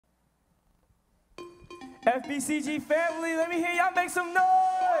FBCG family, let me hear y'all make some noise.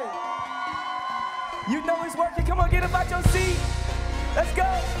 You know it's working. Come on, get up out your seat. Let's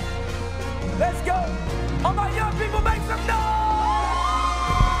go. Let's go. All my young people, make some noise.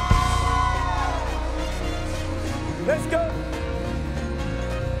 Let's go.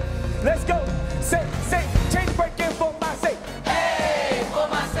 Let's go. Say, change breaking for my sake. Hey, for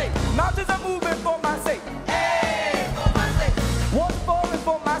my sake. Mountains are moving for my sake. Hey, for my sake. Walls falling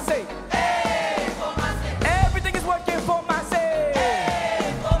for my sake. Hey, for my sake. Everything is working for my sake.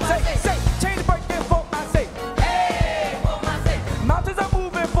 Hey, for my sake. Say, change breaking for my sake. Hey, for my sake. Mountains are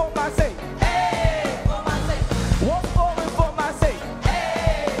moving for my sake. Hey, for my sake. Walls falling for my sake.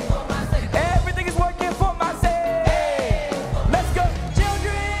 Hey, for my sake. Everything is working for my sake. Let's go.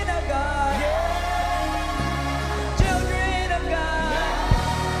 Children of God. Children of God.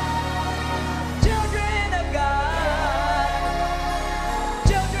 Children of God.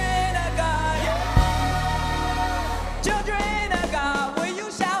 Children of God. Children of God. Will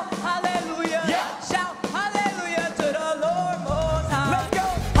you shout hallelujah? Yeah. Shout hallelujah to the Lord Most High. Let's go.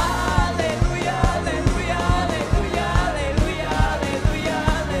 Hallelujah, hallelujah, hallelujah, hallelujah, hallelujah,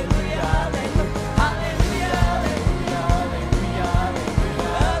 hallelujah, hallelujah, hallelujah,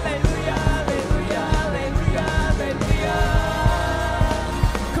 hallelujah, hallelujah, hallelujah, hallelujah.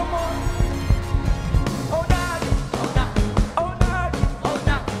 Come on. Oh, knock. Oh, knock, Oh, knock. oh,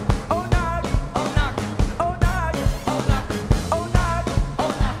 knock, Oh, knock. oh, knock, Oh, knock. oh, knock, Oh, knock. oh, knock,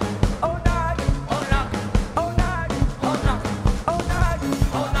 Oh, knock. oh, knock, Oh, knock. oh, knock, Oh, knock.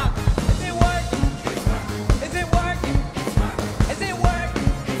 oh, knock. Is it working? Is it working? Is it working?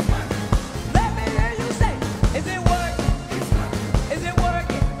 Let me hear you say, is it working? Is it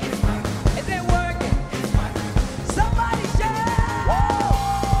working? Is it working? Somebody shout!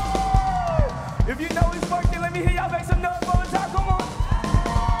 If you know it's working, let me hear y'all make some noise one time. Come on.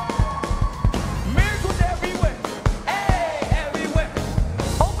 Miracles everywhere. Hey, everywhere.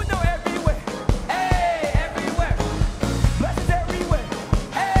 Open door everywhere. Hey, everywhere. Blessings everywhere.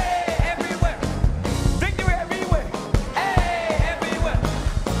 Hey, everywhere. Victory everywhere. Hey, everywhere.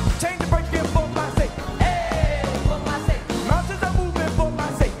 Change the breaking for my sake. Hey, for my sake. Mountains are moving for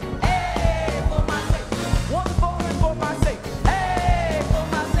my sake. Hey, for my sake. Walls falling for my sake. Hey, for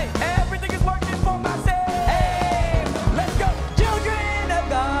my sake. Everything is working for my sake. Hey, Let's go. children of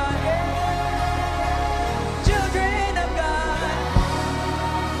God. Children of God.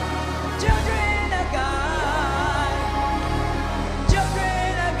 Children of God.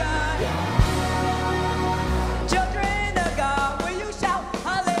 Children of God. Children of God. Will you shout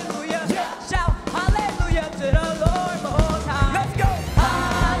hallelujah? Shout hallelujah to the Lord Most High. Let's go.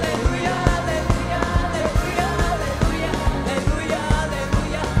 Hallelujah, hallelujah, hallelujah, hallelujah, hallelujah,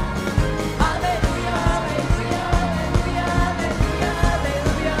 hallelujah. Hallelujah, hallelujah, hallelujah, hallelujah,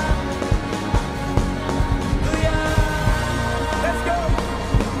 hallelujah. Let's go.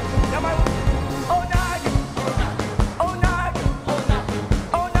 Now my oh knock. Oh knock. Oh, knock,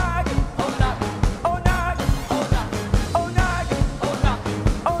 Oh knock. oh, knock, Oh knock. oh, knock, Oh knock. oh, knock, Oh knock.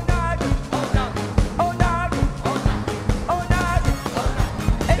 oh, knock, Oh knock. oh, knock, Oh knock. oh,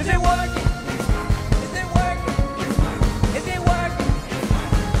 knock. Is it working? Is it working? Is it working?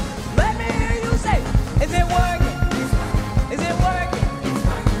 Let me hear you say, is it working? Is it working?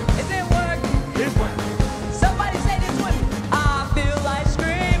 Is it working? It's working. Somebody say this with me. I feel like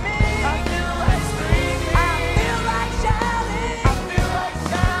screaming. I feel like screaming. I feel like shouting. I feel like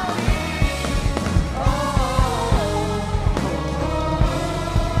shouting.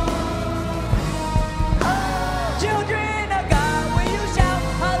 Children of God, will you shout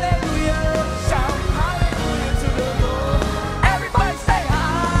hallelujah? Shout hallelujah to the Lord. Everybody say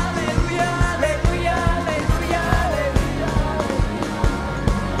hallelujah, hallelujah, hallelujah, hallelujah.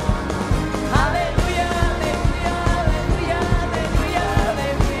 Hallelujah, hallelujah, hallelujah,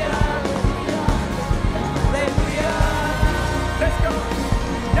 hallelujah, hallelujah. Let's go.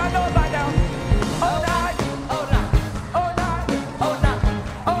 Y'all know it by now. Oh knock. Oh, knock, Oh knock. oh, knock,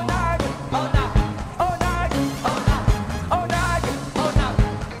 Oh knock. oh, knock, Oh knock. oh, knock, Oh knock. oh, knock,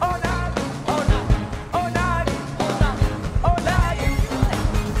 Oh knock. oh, knock, Oh knock. oh, knock. Oh knock.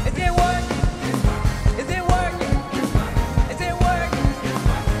 Is it working? Is it working? Is it working?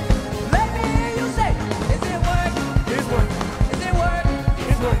 Let me hear you say, is it working? It's working. Is it working?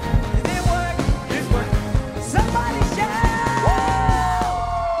 It's working. Is it working? It's working. Somebody shout!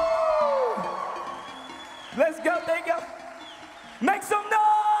 Let's go. Thank you. Make some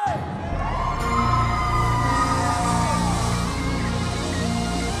noise.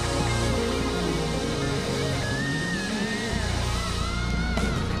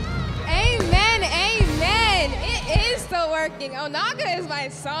 Amen, amen. It is still working. Onaga is my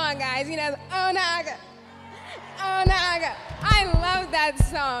song, guys. You know, Onaga. Oh, no, I love that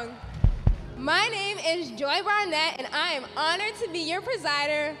song. My name is Joy Barnett, and I am honored to be your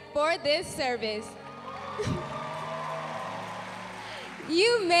presider for this service.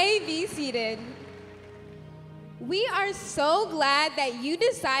 You may be seated. We are so glad that you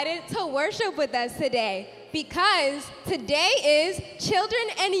decided to worship with us today, because today is Children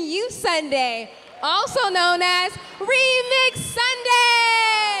and Youth Sunday, also known as Remix Sunday.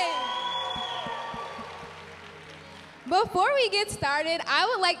 Before we get started, I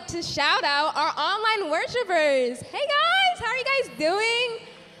would like to shout out our online worshipers. Hey guys, how are you guys doing?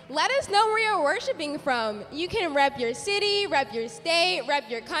 Let us know where you're worshiping from. You can rep your city, rep your state, rep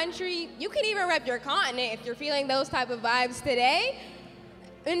your country. You can even rep your continent if you're feeling those type of vibes today.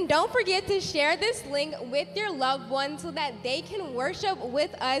 And don't forget to share this link with your loved ones so that they can worship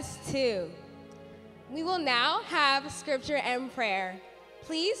with us too. We will now have scripture and prayer.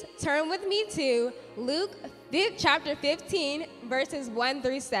 Please turn with me to Luke chapter 15, verses 1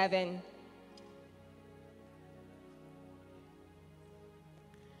 through 7.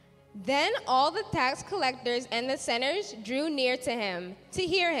 Then all the tax collectors and the sinners drew near to him to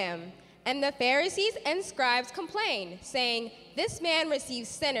hear him. And the Pharisees and scribes complained, saying, "This man receives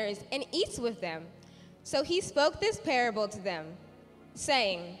sinners and eats with them." So he spoke this parable to them,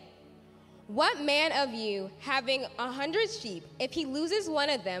 saying, "What man of you, having 100 sheep, if he loses one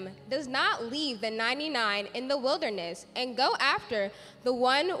of them, does not leave the 99 in the wilderness and go after the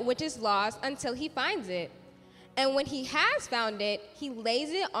one which is lost until he finds it? And when he has found it, he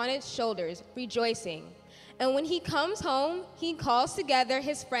lays it on its shoulders, rejoicing. And when he comes home, he calls together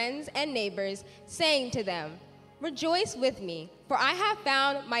his friends and neighbors, saying to them, 'Rejoice with me, for I have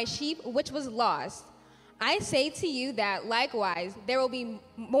found my sheep which was lost.' I say to you that likewise there will be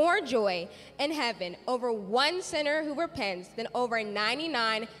more joy in heaven over one sinner who repents than over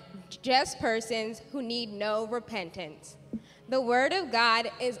 99 just persons who need no repentance." The word of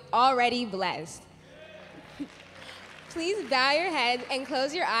God is already blessed. Please bow your head and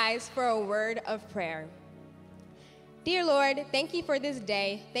close your eyes for a word of prayer. Dear Lord, thank you for this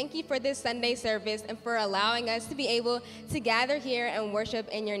day. Thank you for this Sunday service and for allowing us to be able to gather here and worship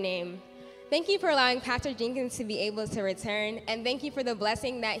in your name. Thank you for allowing Pastor Jenkins to be able to return, and thank you for the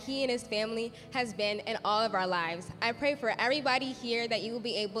blessing that he and his family has been in all of our lives. I pray for everybody here that you will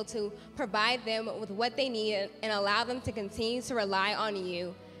be able to provide them with what they need and allow them to continue to rely on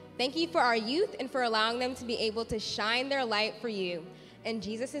you. Thank you for our youth and for allowing them to be able to shine their light for you. In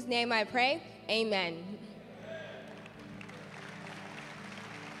Jesus' name I pray, amen.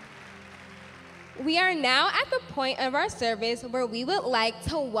 We are now at the point of our service where we would like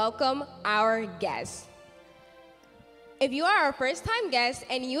to welcome our guests. If you are our first-time guest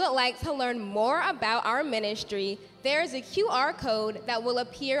and you would like to learn more about our ministry, there is a QR code that will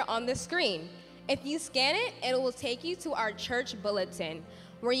appear on the screen. If you scan it, it will take you to our church bulletin,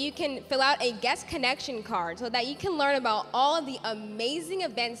 where you can fill out a guest connection card so that you can learn about all of the amazing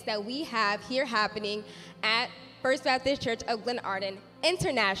events that we have here happening at First Baptist Church of Glenarden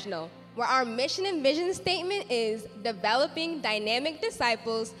International, where our mission and vision statement is developing dynamic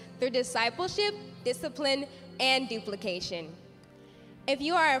disciples through discipleship, discipline, and duplication. If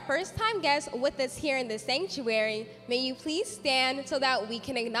you are a first-time guest with us here in the sanctuary, may you please stand so that we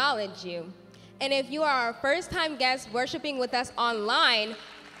can acknowledge you. And if you are our first-time guest worshiping with us online,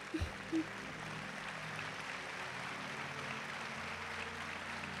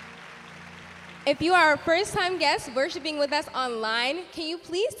 can you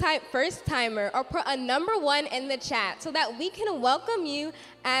please type first-timer or put a number 1 in the chat so that we can welcome you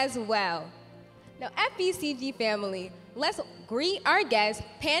as well. Now, FBCG family, let's greet our guests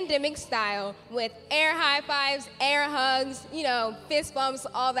pandemic style with air high fives, air hugs, fist bumps,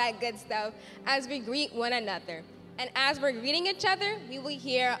 all that good stuff as we greet one another. And as we're greeting each other, we will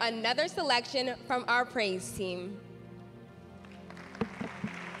hear another selection from our praise team.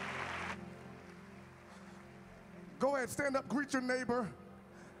 Go ahead, stand up, greet your neighbor.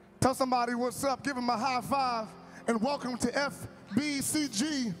 Tell somebody what's up, give them a high five, and welcome to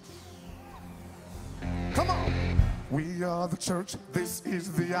FBCG. Come on. We are the church, this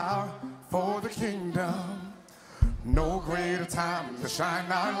is the hour for the kingdom. No greater time to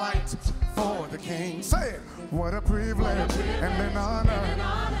shine our light for the King. Say it. What a privilege and an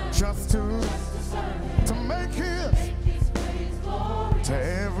honor just to make his to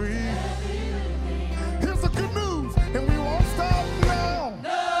every. Here's the good news, and we won't stop now.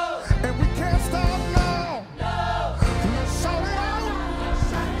 No. And we can't stop now. No. Let's shout it out.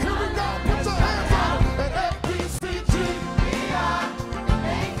 Here we go. Put your hands up. At FBCG, we are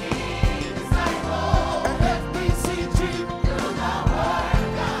making disciples. At FBCG, through the word of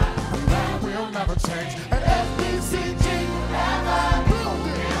God, and that will never change. At FBCG.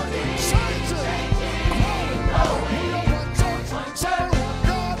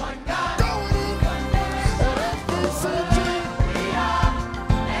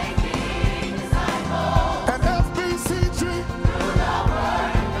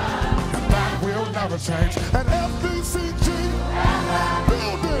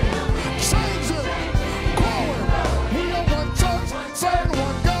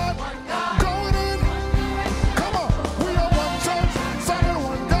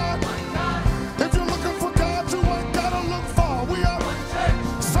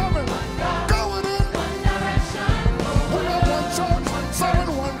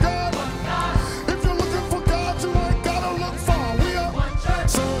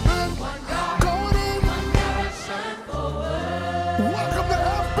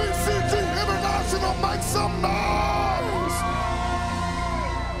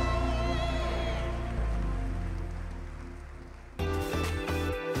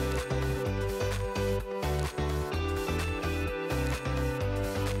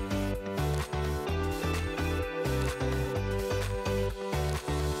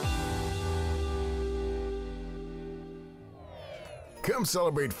 Come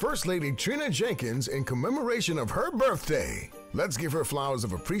celebrate First Lady Trina Jenkins in commemoration of her birthday. Let's give her flowers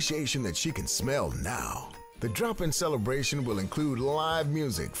of appreciation that she can smell now. The drop-in celebration will include live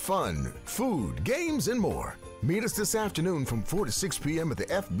music, fun, food, games, and more. Meet us this afternoon from 4 to 6 p.m. at the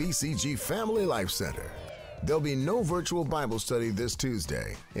FBCG Family Life Center. There'll be no virtual Bible study this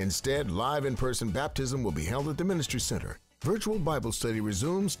Tuesday. Instead, live in-person baptism will be held at the Ministry Center. Virtual Bible study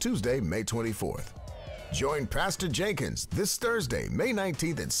resumes Tuesday, May 24th. Join Pastor Jenkins this Thursday, May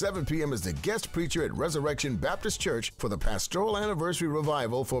 19th at 7 p.m. as the guest preacher at Resurrection Baptist Church for the Pastoral Anniversary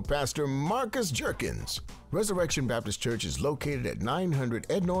Revival for Pastor Marcus Jenkins. Resurrection Baptist Church is located at 900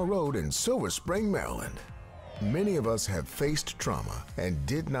 Ednor Road in Silver Spring, Maryland. Many of us have faced trauma and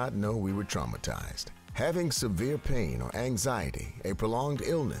did not know we were traumatized. Having severe pain or anxiety, a prolonged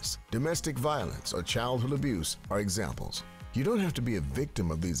illness, domestic violence, or childhood abuse are examples. You don't have to be a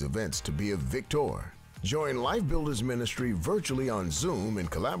victim of these events to be a victor. Join Life Builders Ministry virtually on Zoom in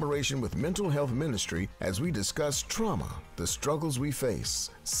collaboration with Mental Health Ministry as we discuss trauma, the struggles we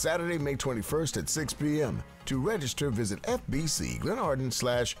face. Saturday, May 21st at 6 p.m. To register, visit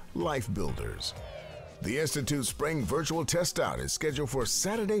FBC-Glenarden/LifeBuilders. The Institute Spring Virtual Test Out is scheduled for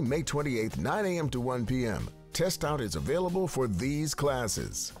Saturday, May 28th, 9 a.m. to 1 p.m. Test Out is available for these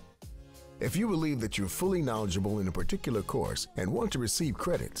classes. If you believe that you're fully knowledgeable in a particular course and want to receive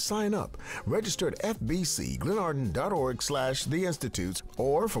credit, sign up. Register at fbcglenarden.org/theinstitutes,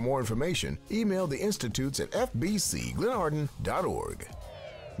 or for more information, email the institutes at fbcglenarden.org.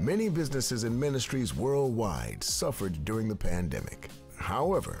 Many businesses and ministries worldwide suffered during the pandemic.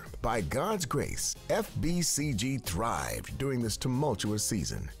 However, by God's grace, FBCG thrived during this tumultuous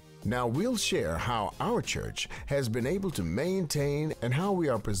season. Now we'll share how our church has been able to maintain and how we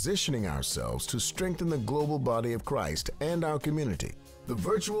are positioning ourselves to strengthen the global body of Christ and our community. The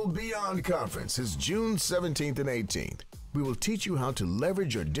Virtual Beyond Conference is June 17th and 18th. We will teach you how to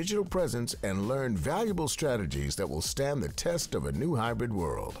leverage your digital presence and learn valuable strategies that will stand the test of a new hybrid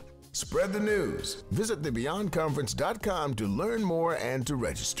world. Spread the news. Visit thebeyondconference.com to learn more and to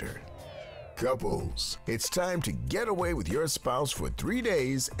register. Couples, it's time to get away with your spouse for 3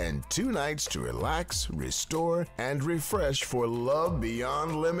 days and 2 nights to relax, restore, and refresh for Love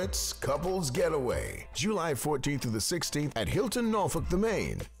Beyond Limits Couples Getaway, July 14th through the 16th at Hilton Norfolk, the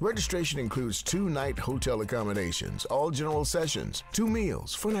Maine. Registration includes 2-night hotel accommodations, all general sessions, 2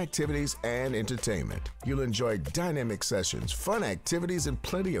 meals, fun activities, and entertainment. You'll enjoy dynamic sessions, fun activities, and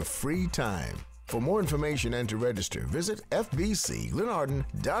plenty of free time. For more information and to register, visit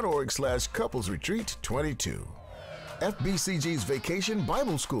fbcglenarden.org/couplesretreat22. FBCG's Vacation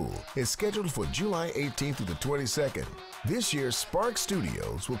Bible School is scheduled for July 18th through the 22nd. This year, Spark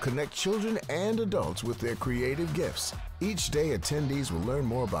Studios will connect children and adults with their creative gifts. Each day, attendees will learn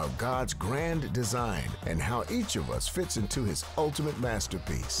more about God's grand design and how each of us fits into His ultimate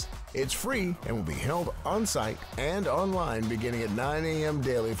masterpiece. It's free and will be held on-site and online beginning at 9 a.m.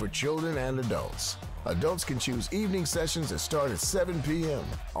 daily for children and adults. Adults can choose evening sessions that start at 7 p.m.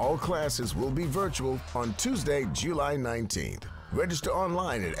 All classes will be virtual on Tuesday, July 19th. Register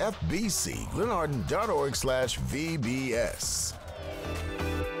online at fbcglenarden.org/VBS.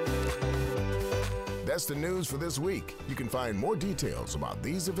 That's the news for this week. You can find more details about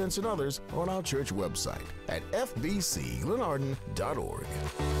these events and others on our church website at fbcglenarden.org.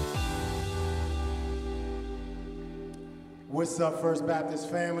 What's up, First Baptist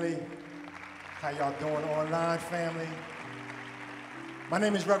family? How y'all doing, online family? My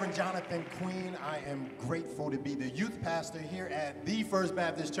name is Reverend Jonathan Queen. I am grateful to be the youth pastor here at the First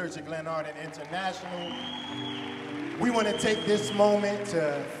Baptist Church of Glenarden International. We want to take this moment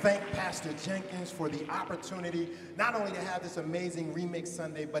to thank Pastor Jenkins for the opportunity not only to have this amazing Remix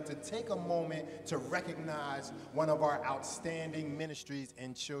Sunday, but to take a moment to recognize one of our outstanding ministries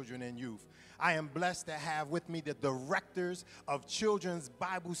in children and youth. I am blessed to have with me the directors of Children's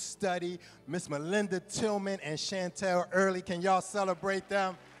Bible Study, Miss Melinda Tillman and Chantel Early. Can y'all celebrate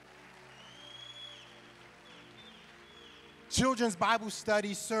them? Children's Bible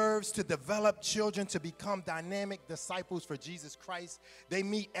Study serves to develop children to become dynamic disciples for Jesus Christ. They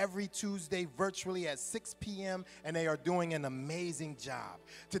meet every Tuesday virtually at 6 p.m. and they are doing an amazing job.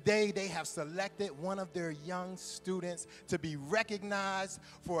 Today, they have selected one of their young students to be recognized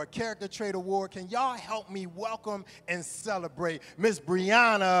for a Character Trait Award. Can y'all help me welcome and celebrate Miss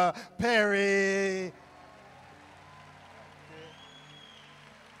Brianna Perry?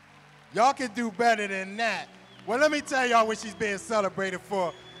 Y'all can do better than that. Well, let me tell y'all what she's being celebrated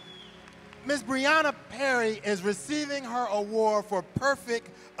for. Miss Brianna Perry is receiving her award for perfect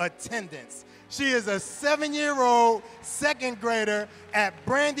attendance. She is a 7-year-old second grader at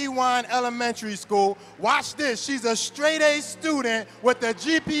Brandywine Elementary School. Watch this. She's a straight A student with a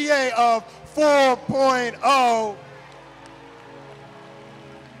GPA of 4.0.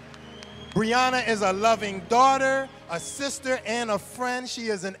 Brianna is a loving daughter, a sister, and a friend. She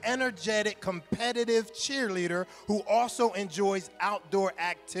is an energetic, competitive cheerleader who also enjoys outdoor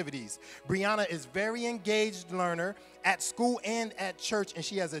activities. Brianna is very engaged learner at school and at church, and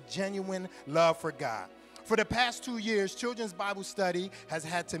she has a genuine love for God. For the past 2 years, Children's Bible Study has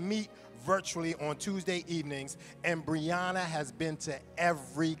had to meet virtually on Tuesday evenings, and Brianna has been to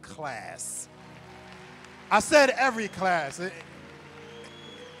every class. I said every class.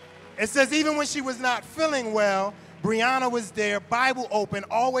 It says even when she was not feeling well, Brianna was there, Bible open,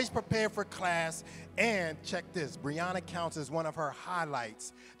 always prepared for class. And check this, Brianna counts as one of her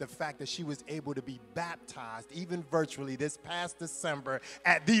highlights the fact that she was able to be baptized, even virtually, this past December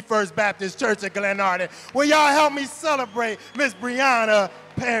at the First Baptist Church at Glen Arden. Will y'all help me celebrate Miss Brianna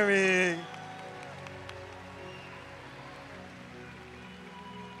Perry?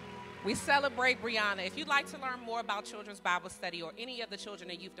 We celebrate Brianna. If you'd like to learn more about Children's Bible Study or any of the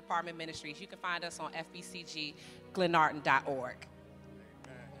Children and Youth Department ministries, you can find us on fbcgglenarden.org.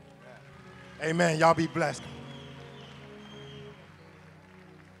 Amen. Y'all be blessed.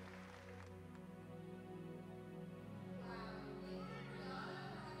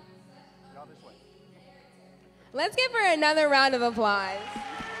 Let's give her another round of applause.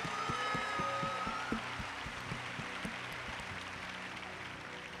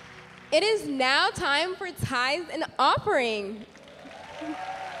 It is now time for tithes and offering.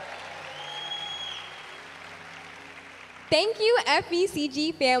 Thank you,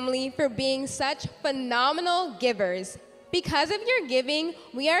 FBCG family, for being such phenomenal givers. Because of your giving,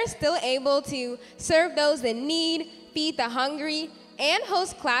 we are still able to serve those in need, feed the hungry, and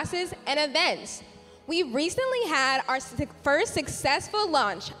host classes and events. We recently had our first successful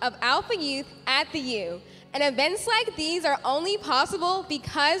launch of Alpha Youth at the U, and events like these are only possible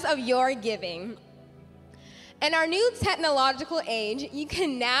because of your giving. In our new technological age, you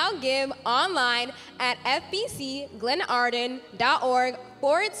can now give online at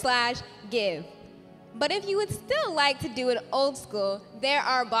fbcglenarden.org/give. But if you would still like to do it old school, there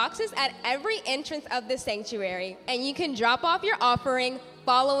are boxes at every entrance of the sanctuary, and you can drop off your offering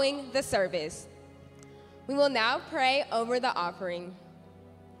following the service. We will now pray over the offering.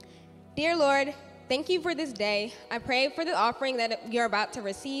 Dear Lord, thank you for this day. I pray for the offering that you're about to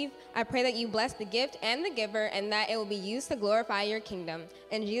receive. I pray that you bless the gift and the giver and that it will be used to glorify your kingdom.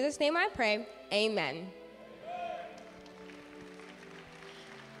 In Jesus' name I pray, amen.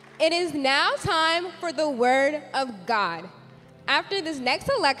 It is now time for the word of God. After this next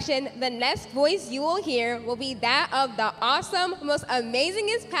selection, the next voice you will hear will be that of the awesome, most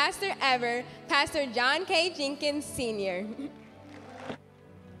amazingest pastor ever, Pastor John K. Jenkins, Sr.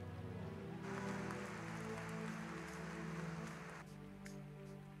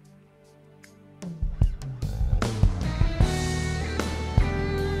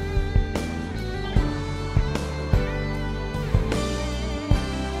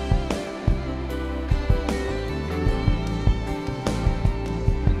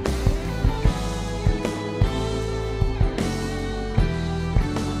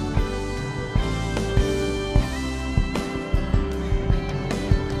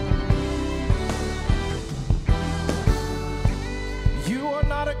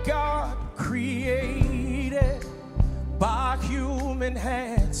 God created by human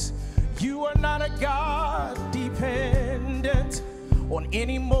hands. You are not a God dependent on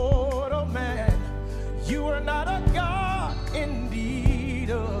any mortal man. You are not a God in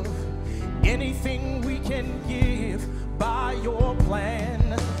need of anything we can give by your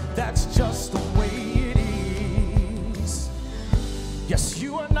plan. That's just the way it is. Yes,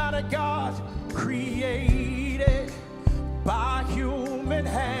 you are not a God created by human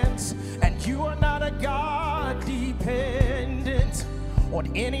hands, and you are not a God dependent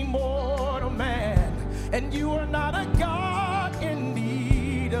on any mortal man, and you are not a God in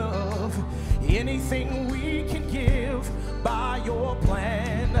need of anything we can give by your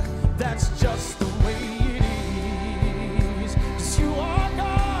plan. That's just the way it is. 'Cause you are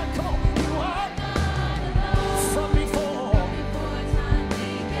God, come on, you are God from before time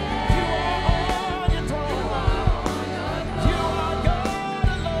began. You are on your throne. You are God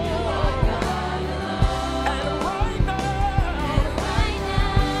alone. And right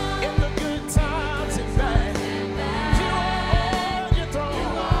now, in the good times and bad, you are on your throne.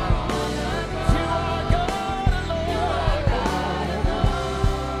 You are God alone.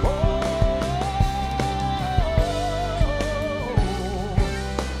 Oh,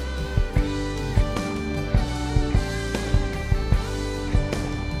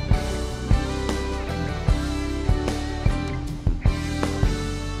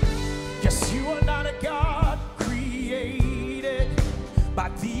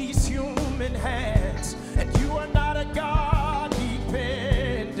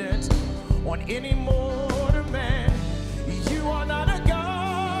 than any mortal man. You are not a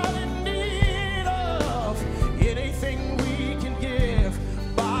God in need of anything we can give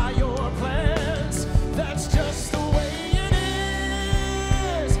by your plans. That's just the way it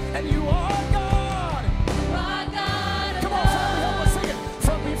is. And you are God. You are God Come on, family, help us sing it.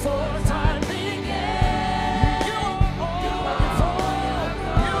 From before time began. You are God.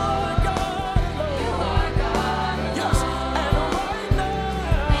 You are God alone. You are God alone. Yes, and right now.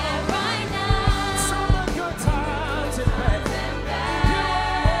 And right now, Some of the good times and bad. You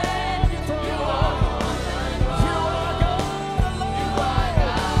are on your throne. You are God alone.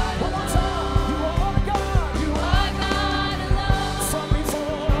 One more time. You are God. You are God alone. from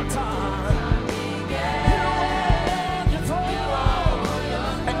before time. You are on your throne.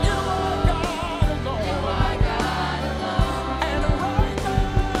 And you are God alone. And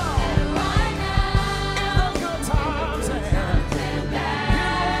right now, in the good times and bad, you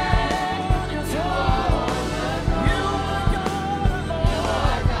are on your throne. You are God alone.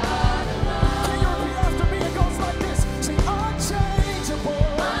 Can you repeat after me? It goes like this. Say, unchangeable.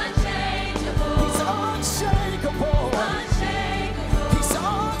 He's unshakable. He's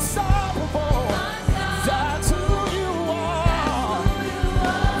unstoppable. That's who you are.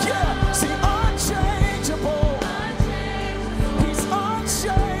 Yeah, see, unchangeable. He's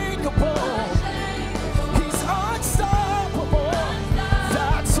unshakable. He's unstoppable.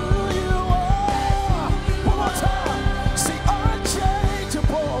 That's who you are. One more time. See,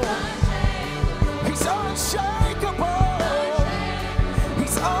 unchangeable. He's unshakable.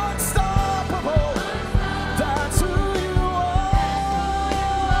 He's unstoppable. That's who you are.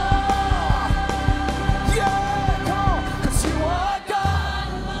 Yeah, come on. 'Cause you are God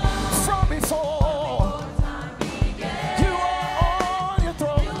from before. You are on your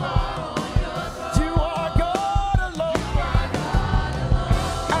throne. You are God alone.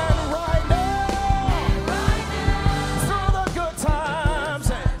 And right now, through the good times,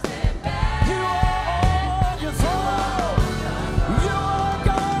 you are on your throne. You are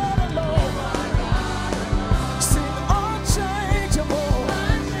God alone. Sing unchangeable,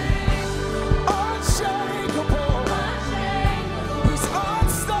 unshakable. He's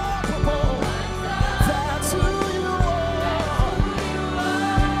unstoppable. That's who you are.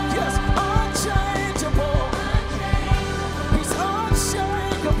 Yes, unchangeable. He's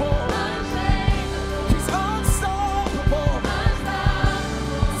unshakable. He's unstoppable.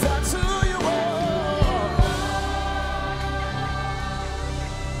 That's who you are.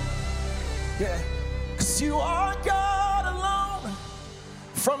 Yeah, 'cause you are God alone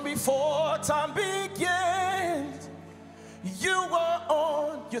from before time begins. You are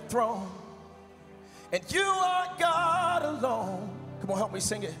on your throne, and you are God alone. Come on, help me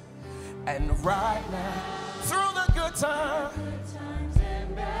sing it. And right now, through the good times,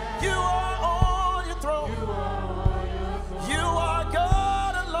 you are on your throne. You are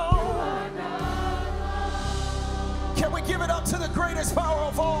God alone. Can we give it up to the greatest power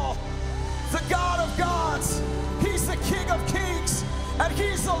of all, the God of gods? He's the King of kings, and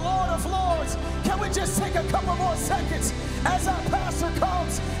He's the Lord of lords. Can we just take a couple more seconds as our pastor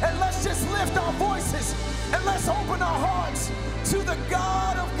comes, and let's just lift our voices, and let's open our hearts to the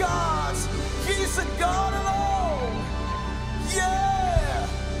God of gods. He's the God alone. Yeah.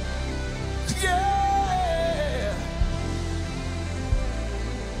 Yeah.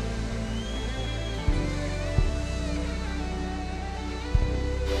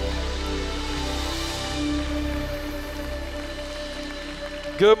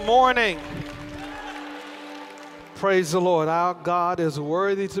 Good morning. Praise the Lord. Our God is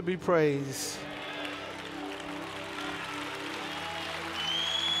worthy to be praised.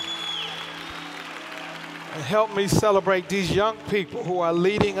 And help me celebrate these young people who are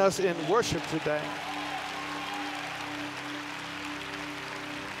leading us in worship today.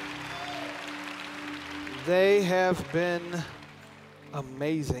 They have been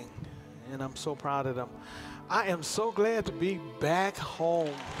amazing, and I'm so proud of them. I am so glad to be back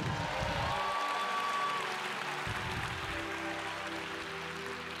home.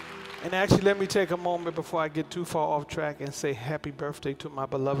 And actually, let me take a moment before I get too far off track and say happy birthday to my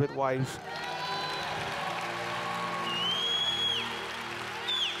beloved wife.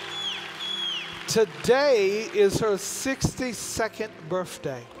 Today is her 62nd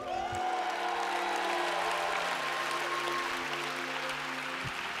birthday.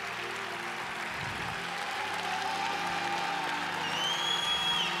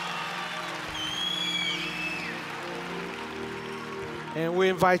 And we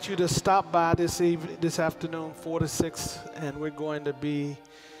invite you to stop by this afternoon, 4 to 6, and we're going to be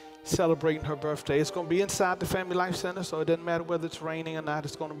celebrating her birthday. It's going to be inside the Family Life Center, so it doesn't matter whether it's raining or not.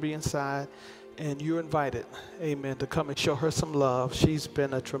 It's going to be inside, and you're invited, amen, to come and show her some love. She's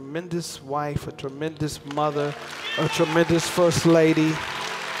been a tremendous wife, a tremendous mother, a tremendous first lady.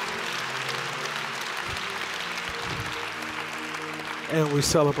 And we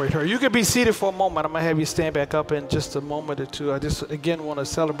celebrate her. You can be seated for a moment. I'm going to have you stand back up in just a moment or two. I just, again, want to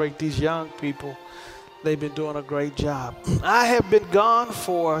celebrate these young people. They've been doing a great job. I have been gone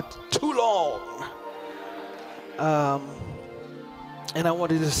for too long. And I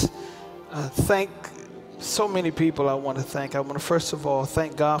want to just thank so many people I want to thank. I want to, first of all,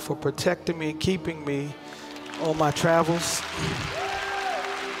 thank God for protecting me and keeping me on my travels.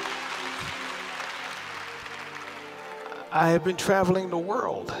 I have been traveling the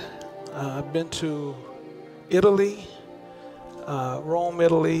world. I've been to Italy, Rome,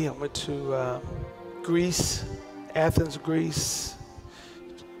 Italy. I went to Greece, Athens, Greece,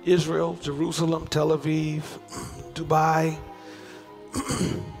 Israel, Jerusalem, Tel Aviv, Dubai,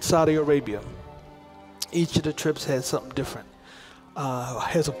 Saudi Arabia. Each of the trips had something different.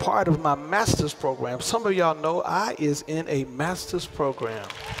 As a part of my master's program, some of y'all know I is in a master's program.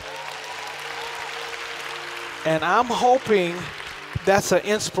 And I'm hoping that's an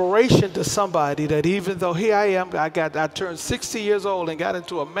inspiration to somebody that even though here I am, I turned 60 years old and got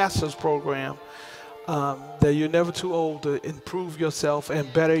into a master's program, that you're never too old to improve yourself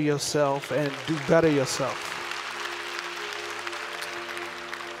and better yourself and do better yourself.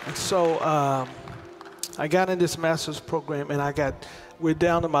 And so I got in this master's program, and we're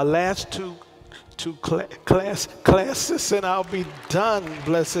down to my last two classes, and I'll be done.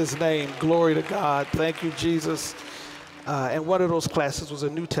 Bless his name. Glory to God. Thank you, Jesus. And one of those classes was a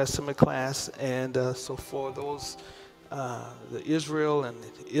New Testament class. And so for those, the Israel and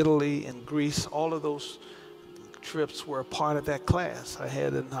Italy and Greece, all of those trips were a part of that class. I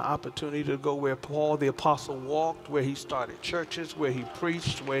had an opportunity to go where Paul the Apostle walked, where he started churches, where he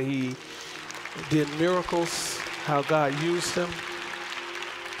preached, where he did miracles, how God used him.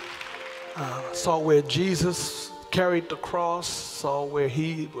 Saw where Jesus carried the cross, saw where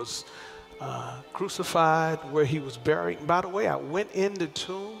he was crucified, where he was buried. And by the way, I went in the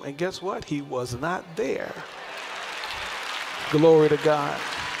tomb, and guess what? He was not there. Glory to God.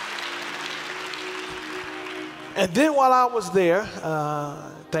 And then while I was there,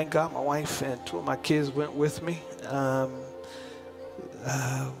 thank God my wife and two of my kids went with me.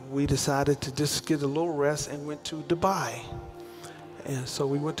 We decided to just get a little rest and went to Dubai. And so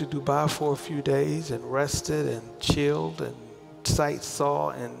we went to Dubai for a few days and rested and chilled and sight saw,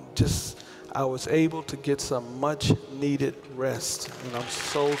 and just I was able to get some much needed rest. And I'm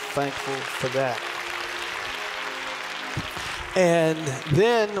so thankful for that. And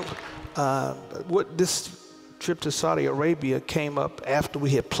then this trip to Saudi Arabia came up after we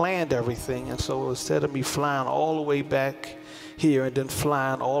had planned everything. And so instead of me flying all the way back here and then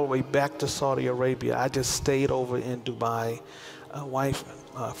flying all the way back to Saudi Arabia, I just stayed over in Dubai. Wife,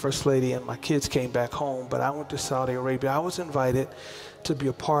 First Lady, and my kids came back home, but I went to Saudi Arabia. I was invited to be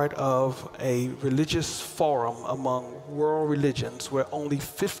a part of a religious forum among world religions where only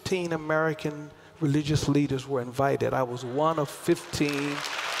 15 American religious leaders were invited. I was one of 15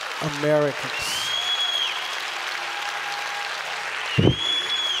 Americans.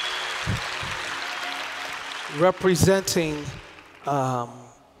 Representing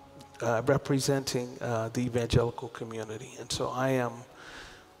the evangelical community. And so I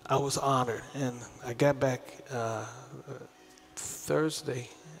was honored, and I got back Thursday,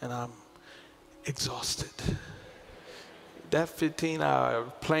 and I'm exhausted. That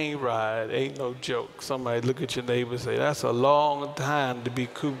 15-hour plane ride ain't no joke. Somebody look at your neighbor and say, that's a long time to be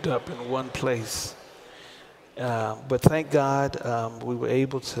cooped up in one place. But thank God we were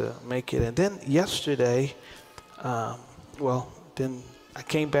able to make it. And then yesterday, then I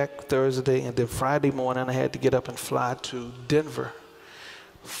came back Thursday, and then Friday morning I had to get up and fly to Denver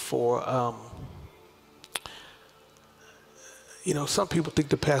for, some people think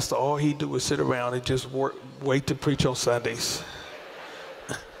the pastor, all he do is sit around and just wait to preach on Sundays.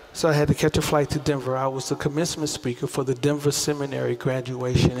 So I had to catch a flight to Denver. I was the commencement speaker for the Denver Seminary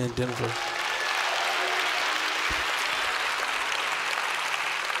graduation in Denver.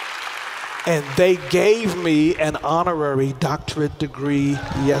 And they gave me an honorary doctorate degree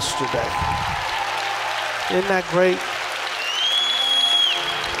yesterday. Isn't that great?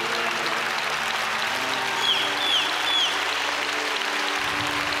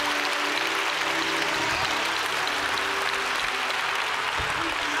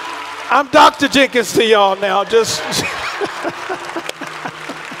 I'm Dr. Jenkins to y'all now.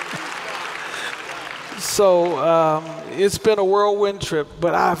 So it's been a whirlwind trip,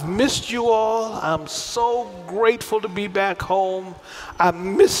 but I've missed you all. I'm so grateful to be back home. I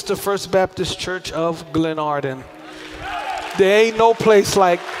missed the First Baptist Church of Glenarden. There ain't no place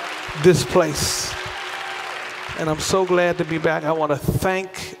like this place. And I'm so glad to be back. I want to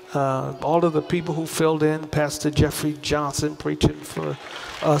thank all of the people who filled in. Pastor Jeffrey Johnson preaching for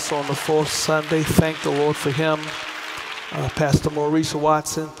us on the fourth Sunday. Thank the Lord for him. Pastor Maurice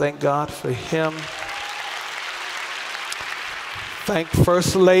Watson, thank God for him. Thank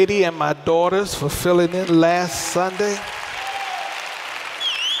First Lady and my daughters for filling in last Sunday.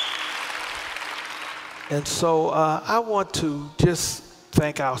 And so I want to just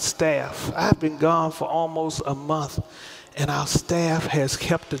thank our staff. I've been gone for almost a month, and our staff has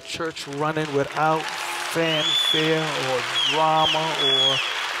kept the church running without fanfare or drama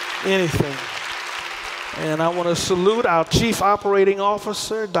or anything. And I want to salute our Chief Operating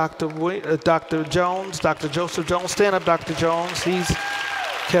Officer, Dr. Jones, Dr. Joseph Jones. Stand up, Dr. Jones. He's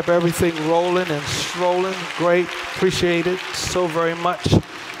kept everything rolling and strolling. Great. Appreciate it so very much.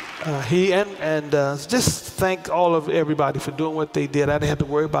 Just thank all of everybody for doing what they did. I didn't have to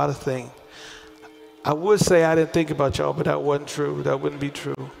worry about a thing. I would say I didn't think about y'all, but that wasn't true. That wouldn't be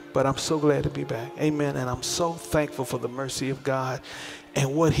true. But I'm so glad to be back. Amen. And I'm so thankful for the mercy of God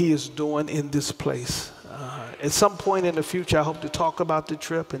and what he is doing in this place. At some point in the future, I hope to talk about the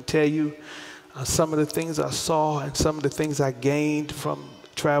trip and tell you some of the things I saw and some of the things I gained from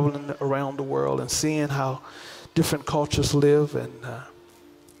traveling around the world and seeing how different cultures live.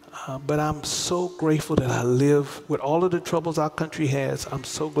 But I'm so grateful that I live with all of the troubles our country has. I'm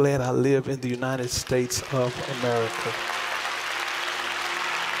so glad I live in the United States of America.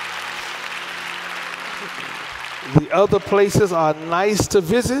 The other places are nice to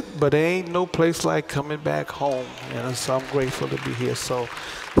visit, but there ain't no place like coming back home. And so I'm grateful to be here. So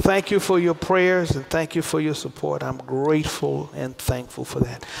thank you for your prayers and thank you for your support. I'm grateful and thankful for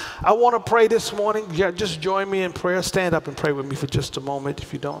that. I want to pray this morning. Just join me in prayer. Stand up and pray with me for just a moment.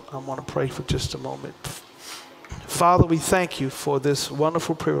 If you don't, I want to pray for just a moment. Father, we thank you for this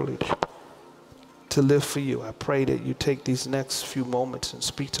wonderful privilege to live for you. I pray that you take these next few moments and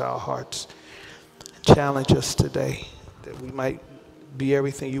speak to our hearts. Challenge us today that we might be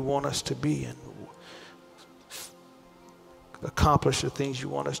everything you want us to be and accomplish the things you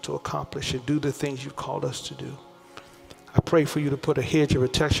want us to accomplish and do the things you called us to do. I pray for you to put a hedge of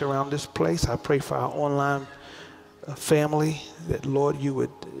protection around this place. I pray for our online family that, Lord, you would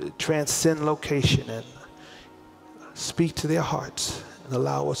transcend location and speak to their hearts and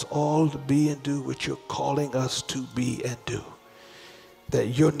allow us all to be and do what you're calling us to be and do.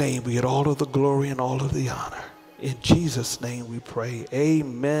 That your name we get all of the glory and all of the honor. In Jesus' name we pray.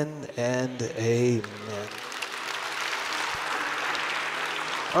 Amen and amen.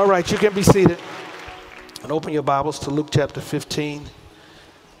 All right, you can be seated. And open your Bibles to Luke chapter 15.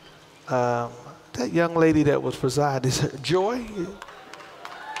 That young lady that was presiding, is her Joy?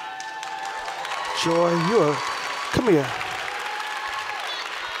 Joy, come here.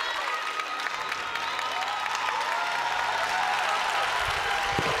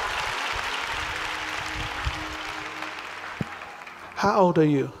 How old are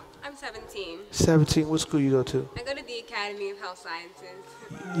you? I'm 17. 17. What school you go to? I go to the Academy of Health Sciences.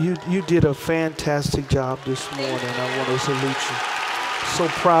 You did a fantastic job this morning. I want to salute you. So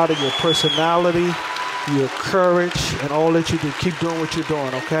proud of your personality, your courage, and all that you do. Keep doing what you're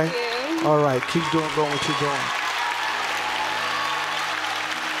doing, okay? Thank you. All right, keep doing what you're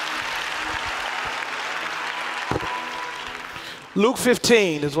doing. Luke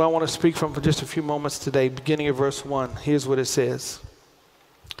 15 is what I want to speak from for just a few moments today, beginning of verse 1. Here's what it says.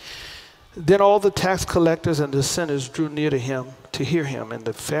 Then all the tax collectors and the sinners drew near to him to hear him, and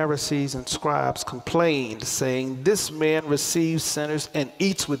the Pharisees and scribes complained, saying, "This man receives sinners and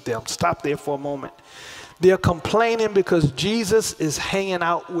eats with them." Stop there for a moment. They're complaining because Jesus is hanging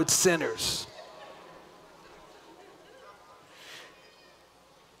out with sinners.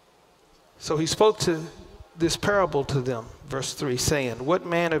 So he spoke to this parable to them, verse 3, saying, "What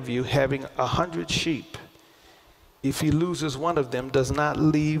man of you, having 100 sheep, if he loses one of them, does not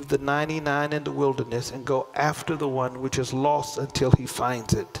leave the 99 in the wilderness and go after the one which is lost until he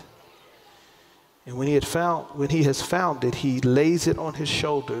finds it? And when he has found it, he lays it on his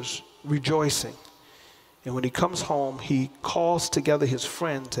shoulders, rejoicing. And when he comes home, he calls together his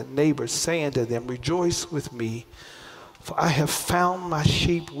friends and neighbors, saying to them, 'Rejoice with me, for I have found my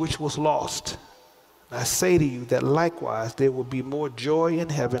sheep which was lost.' I say to you that likewise there will be more joy in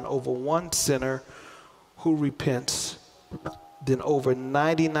heaven over one sinner who repents than over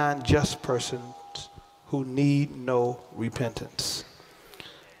 99 just persons who need no repentance."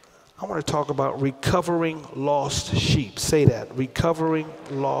 I want to talk about recovering lost sheep. Say that, recovering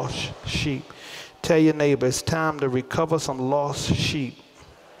lost sheep. Tell your neighbor it's time to recover some lost sheep.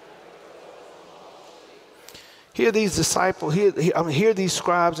 Hear these disciples, hear these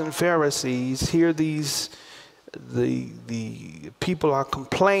scribes and Pharisees, hear these, the people are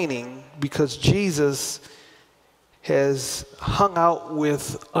complaining because Jesus has hung out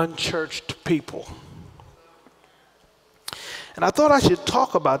with unchurched people. And I thought I should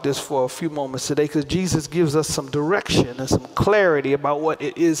talk about this for a few moments today because Jesus gives us some direction and some clarity about what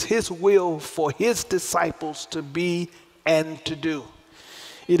it is his will for his disciples to be and to do.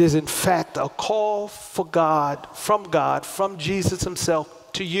 It is in fact a call for God, from Jesus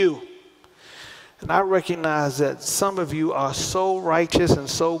himself to you. And I recognize that some of you are so righteous and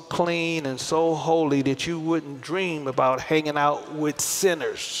so clean and so holy that you wouldn't dream about hanging out with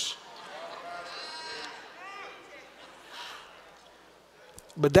sinners.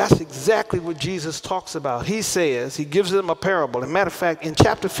 But that's exactly what Jesus talks about. He says, he gives them a parable. As a matter of fact, in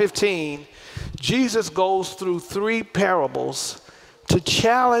chapter 15, Jesus goes through 3 parables to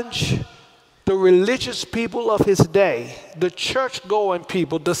challenge the religious people of his day, the church-going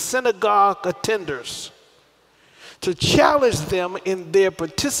people, the synagogue attenders, to challenge them in their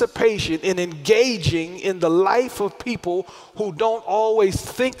participation in engaging in the life of people who don't always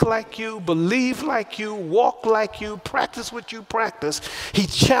think like you, believe like you, walk like you, practice what you practice. He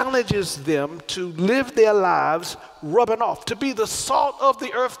challenges them to live their lives rubbing off, to be the salt of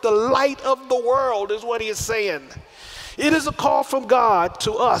the earth, the light of the world is what he is saying. It is a call from God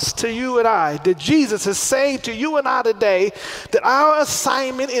to us, to you and I, that Jesus is saying to you and I today that our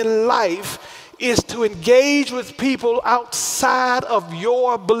assignment in life is to engage with people outside of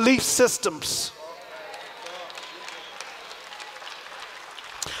your belief systems.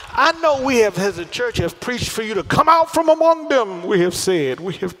 I know we have, as a church, have preached for you to come out from among them, we have said.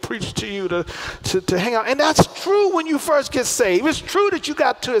 We have preached to you to hang out. And that's true when you first get saved. It's true that you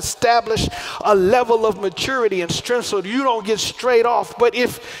got to establish a level of maturity and strength so that you don't get straight off. But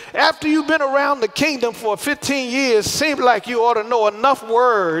if after you've been around the kingdom for 15 years, seems like you ought to know enough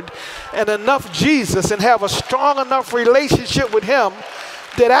word and enough Jesus and have a strong enough relationship with him,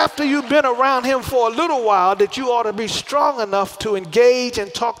 that after you've been around him for a little while, that you ought to be strong enough to engage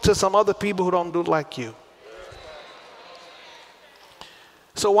and talk to some other people who don't do like you.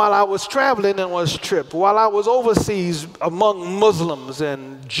 So while I was traveling on this trip, while I was overseas among Muslims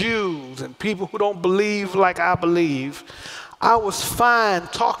and Jews and people who don't believe like I believe, I was fine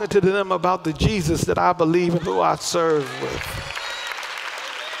talking to them about the Jesus that I believe and who I serve with.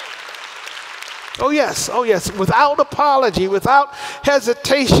 Oh yes, without apology, without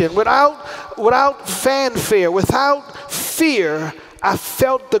hesitation, without fanfare, without fear, I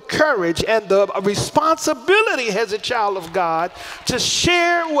felt the courage and the responsibility as a child of God to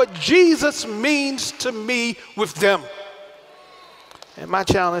share what Jesus means to me with them. And my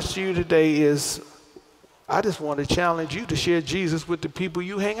challenge to you today is, I just want to challenge you to share Jesus with the people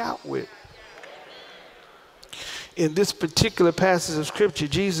you hang out with. In this particular passage of scripture,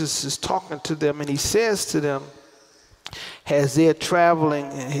 Jesus is talking to them and he says to them, as they're traveling,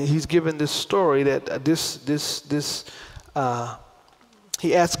 he's given this story that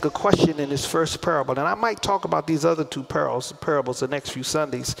he asked a question in his first parable. And I might talk about these other 2 parables the next few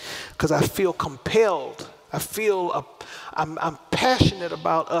Sundays, because I feel compelled. I'm passionate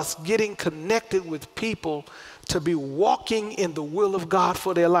about us getting connected with people to be walking in the will of God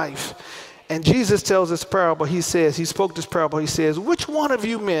for their life. And Jesus tells this parable, he spoke this parable, he says, which one of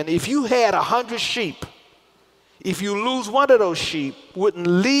you men, if you had 100 sheep, if you lose one of those sheep, wouldn't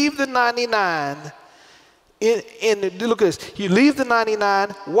leave the 99 look at this, you leave the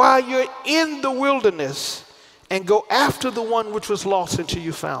 99 while you're in the wilderness and go after the one which was lost until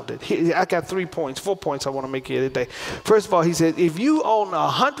you found it. I got 4 points I want to make here today. First of all, he said, if you own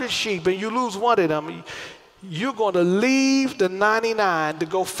 100 sheep and you lose one of them, you're going to leave the 99 to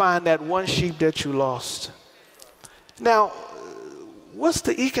go find that one sheep that you lost. Now, what's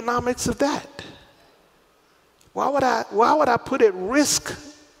the economics of that? Why would I put at risk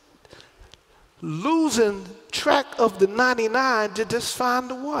losing track of the 99 to just find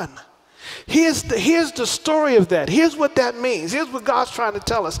the one? Here's the story of that. Here's what that means. Here's what God's trying to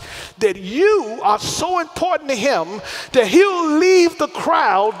tell us. That you are so important to him that he'll leave the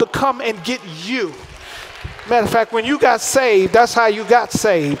crowd to come and get you. Matter of fact, when you got saved, that's how you got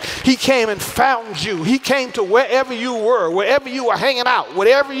saved. He came and found you. He came to wherever you were hanging out,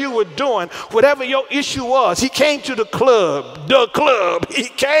 whatever you were doing, whatever your issue was. He came to the club. He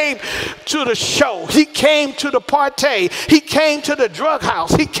came to the show. He came to the party. He came to the drug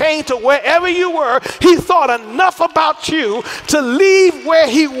house. He came to wherever you were. He thought enough about you to leave where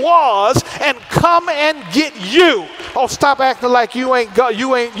he was and come and get you. Oh, stop acting like you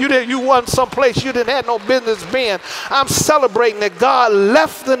wasn't someplace you didn't have no business being. I'm celebrating that God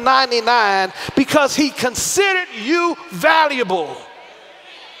left the 99 because he considered you valuable.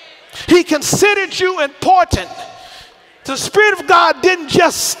 He considered you important. The Spirit of God didn't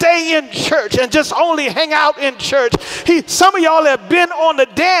just stay in church and just only hang out in church. Some of y'all have been on the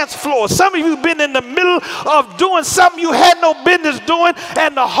dance floor. Some of you have been in the middle of doing something you had no business doing,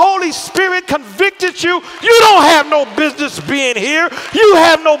 and the Holy Spirit convicted you. You don't have no business being here. You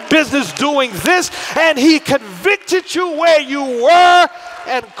have no business doing this. And he convicted you where you were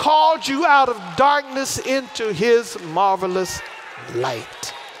and called you out of darkness into his marvelous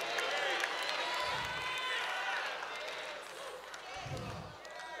light.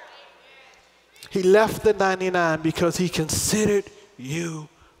 He left the 99 because he considered you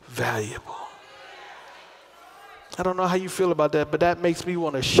valuable. I don't know how you feel about that, but that makes me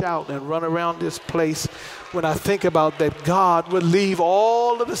want to shout and run around this place when I think about that God would leave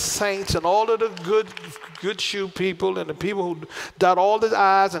all of the saints and all of the good shoe people and the people who dot all the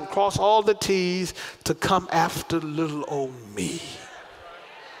I's and cross all the T's to come after little old me.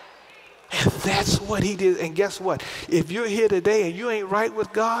 And that's what he did. And guess what? If you're here today and you ain't right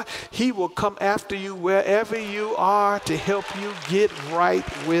with God, he will come after you wherever you are to help you get right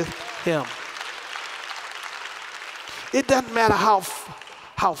with him. It doesn't matter how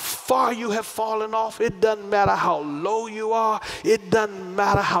far you have fallen off. It doesn't matter how low you are. It doesn't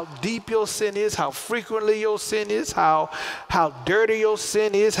matter how deep your sin is, how frequently your sin is, how dirty your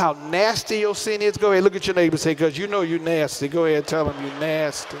sin is, how nasty your sin is. Go ahead, look at your neighbor and say, because you know you're nasty. Go ahead, tell him you're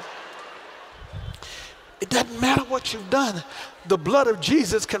nasty. It doesn't matter what you've done. The blood of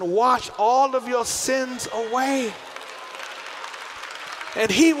Jesus can wash all of your sins away. And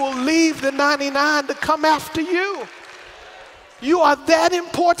he will leave the 99 to come after you. You are that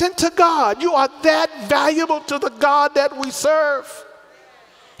important to God. You are that valuable to the God that we serve.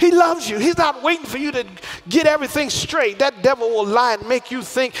 He loves you. He's not waiting for you to get everything straight. That devil will lie and make you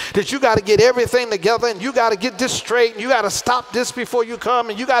think that you got to get everything together and you got to get this straight and you got to stop this before you come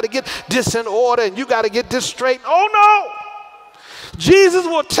and you got to get this in order and you got to get this straight. Oh no! Jesus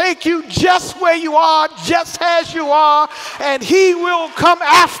will take you just where you are, just as you are, and he will come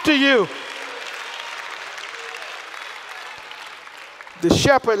after you. The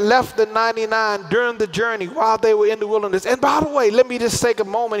shepherd left the 99 during the journey while they were in the wilderness. And by the way, let me just take a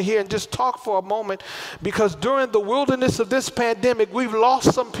moment here and just talk for a moment, because during the wilderness of this pandemic, we've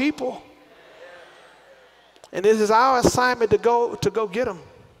lost some people. And it is our assignment to go get them.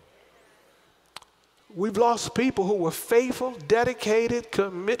 We've lost people who were faithful, dedicated,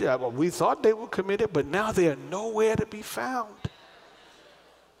 committed. Well, we thought they were committed, but now they are nowhere to be found.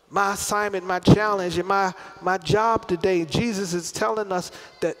 My assignment, my challenge, and my job today, Jesus is telling us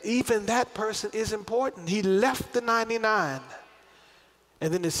that even that person is important. He left the 99.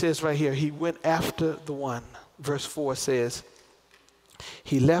 And then it says right here, he went after the one. Verse 4 says,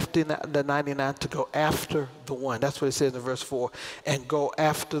 he left the 99 to go after the one. That's what it says in verse 4. And go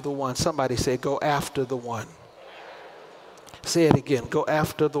after the one. Somebody say, go after the one. Say it again, go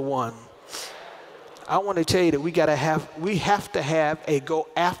after the one. I want to tell you that we have to have a go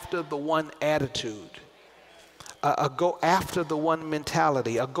after the one attitude, a go after the one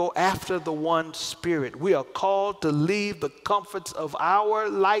mentality, a go after the one spirit. We are called to leave the comforts of our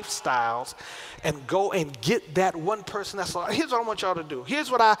lifestyles and go and get that one person. Here's what I want y'all to do.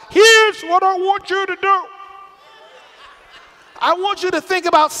 Here's what I want you to do. I want you to think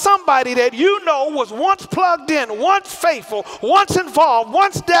about somebody that you know was once plugged in, once faithful, once involved,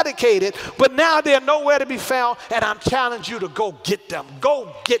 once dedicated, but now they're nowhere to be found, and I'm challenging you to go get them.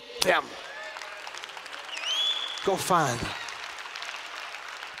 Go get them. Go find them.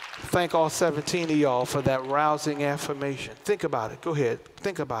 Thank all 17 of y'all for that rousing affirmation. Think about it. Go ahead.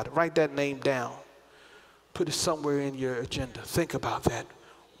 Think about it. Write that name down. Put it somewhere in your agenda. Think about that.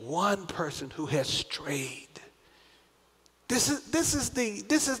 One person who has strayed. This is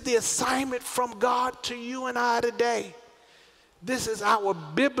the assignment from God to you and I today. This is our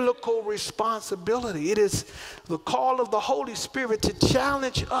biblical responsibility. It is the call of the Holy Spirit to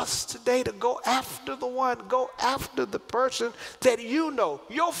challenge us today to go after the one, go after the person that you know,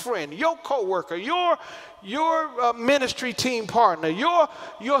 your friend, your coworker, your your ministry team partner,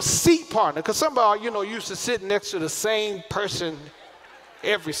 your seat partner, because some of y'all, used to sit next to the same person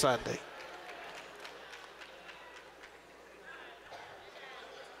every Sunday.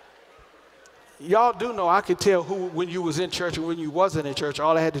 Y'all do know I could tell who, when you was in church and when you wasn't in church.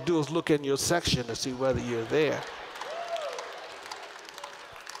 All I had to do was look in your section to see whether you're there.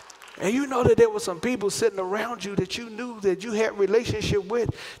 And you know that there were some people sitting around you that you knew that you had relationship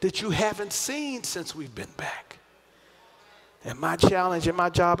with that you haven't seen since we've been back. And my challenge and my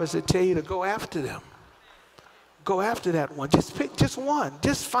job is to tell you to go after them. Go after that one. Just pick just one.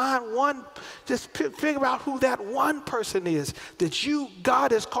 Just find one. Just figure out who that one person is that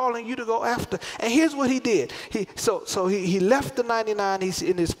God is calling you to go after. And here's what he did. He left the 99. He's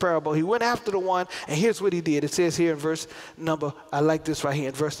in his parable. He went after the one. And here's what he did. It says here in I like this right here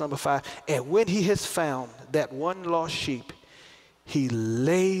in verse number 5. And when he has found that one lost sheep, he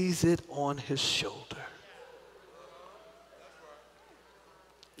lays it on his shoulder.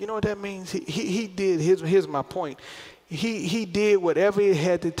 You know what that means? He did, here's my point. He did whatever it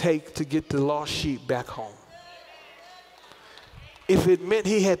had to take to get the lost sheep back home. If it meant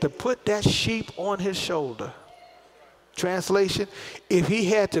he had to put that sheep on his shoulder. Translation, if he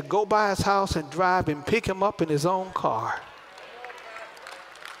had to go by his house and drive and pick him up in his own car.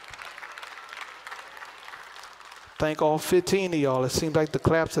 Thank all 15 of y'all. It seems like the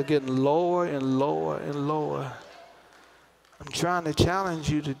claps are getting lower and lower and lower. I'm trying to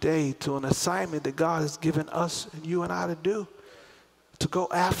challenge you today to an assignment that God has given us and you and I to do. To go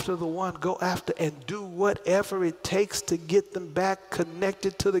after the one, go after and do whatever it takes to get them back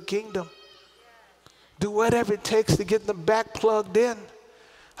connected to the kingdom. Do whatever it takes to get them back plugged in.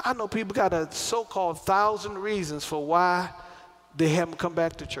 I know people got a so-called 1,000 reasons for why they haven't come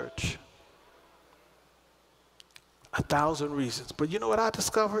back to church. 1,000 reasons. But you know what I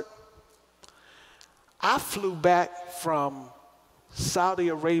discovered? I flew back from Saudi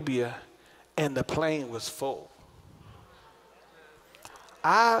Arabia and the plane was full.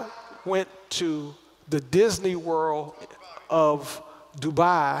 I went to the Disney World of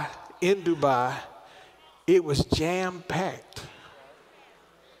Dubai, in Dubai. It was jam-packed.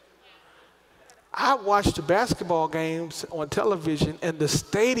 I watched the basketball games on television and the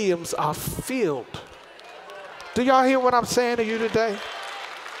stadiums are filled. Do y'all hear what I'm saying to you today?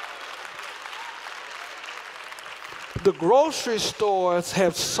 The grocery stores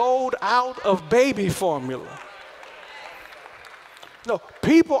have sold out of baby formula. No,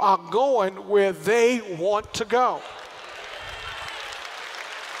 people are going where they want to go.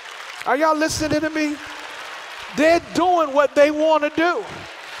 Are y'all listening to me? They're doing what they want to do.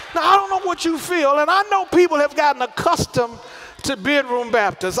 Now, I don't know what you feel, and I know people have gotten accustomed to bedroom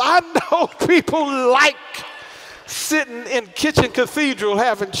Baptists. I know people like sitting in Kitchen Cathedral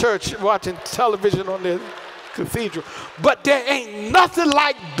having church, watching television on their cathedral. But there ain't nothing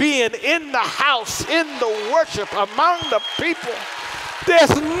like being in the house, in the worship, among the people. There's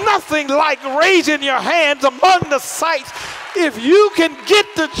nothing like raising your hands among the sights. If you can get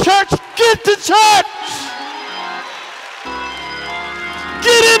to church, get to church.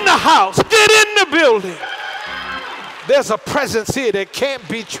 Get in the house, get in the building. There's a presence here that can't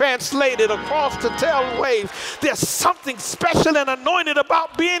be translated across the tailwaves. There's something special and anointed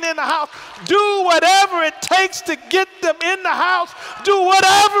about being in the house. Do whatever it takes to get them in the house. Do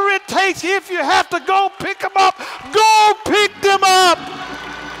whatever it takes. If you have to go pick them up, go pick them up.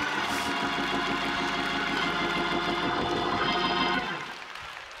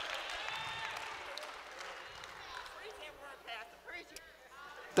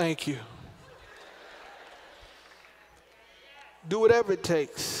 Thank you. Do whatever it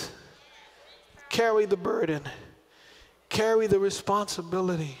takes. Carry the burden. Carry the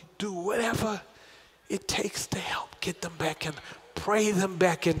responsibility. Do whatever it takes to help get them back in. Pray them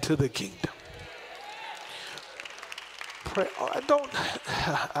back into the kingdom. Pray.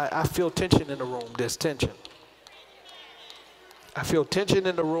 I feel tension in the room. There's tension. I feel tension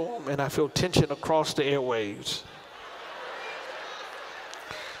in the room, and I feel tension across the airwaves.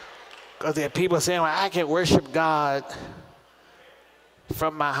 Because there are people saying, well, I can worship God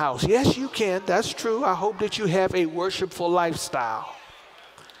from my house. Yes, you can. That's true. I hope that you have a worshipful lifestyle.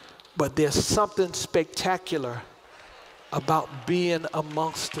 But there's something spectacular about being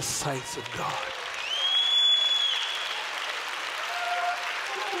amongst the saints of God.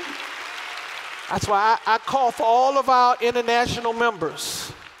 That's why I call for all of our international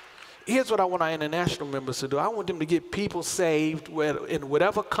members. Here's what I want our international members to do. I want them to get people saved in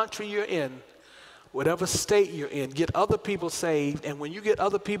whatever country you're in, whatever state you're in. Get other people saved. And when you get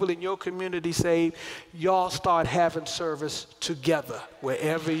other people in your community saved, y'all start having service together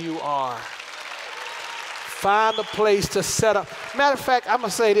wherever you are. Find a place to set up. Matter of fact, I'm going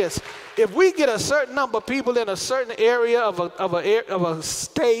to say this. If we get a certain number of people in a certain area of a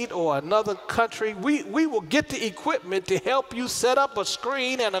state or another country, we will get the equipment to help you set up a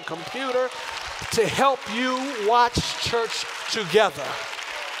screen and a computer to help you watch church together.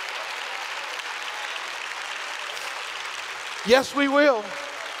 Yes, we will.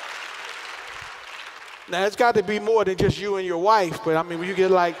 Now, it's got to be more than just you and your wife, but I mean, when you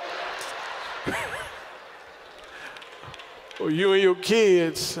get like, or you and your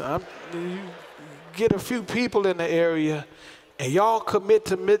kids, you get a few people in the area, and y'all commit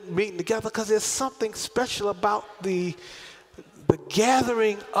to meeting together, because there's something special about the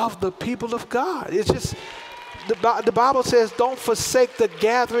gathering of the people of God. It's just, the Bible says, don't forsake the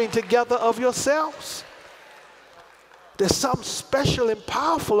gathering together of yourselves. There's something special and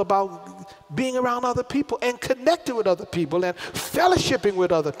powerful about being around other people and connecting with other people and fellowshipping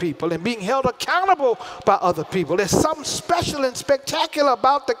with other people and being held accountable by other people. There's something special and spectacular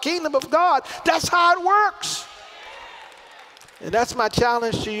about the kingdom of God. That's how it works. And that's my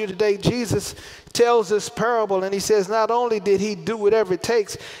challenge to you today. Jesus tells this parable, and he says not only did he do whatever it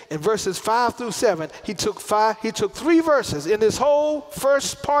takes, in verses 5 through 7, he took 3 verses in this whole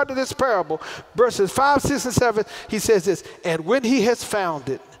first part of this parable, verses 5, 6, and 7, he says this, and when he has found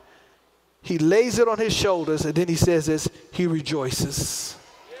it, he lays it on his shoulders, and then he says this, he rejoices.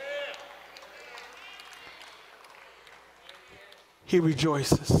 He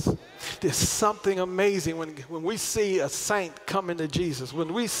rejoices. There's something amazing when we see a saint coming to Jesus,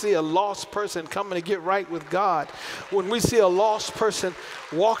 when we see a lost person coming to get right with God, when we see a lost person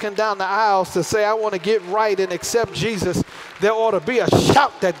walking down the aisles to say, I want to get right and accept Jesus, there ought to be a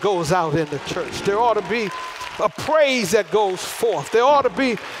shout that goes out in the church. There ought to be a praise that goes forth. There ought to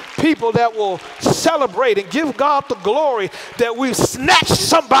be people that will celebrate and give God the glory that we've snatched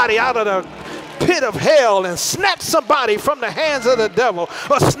somebody out of the pit of hell and snatch somebody from the hands of the devil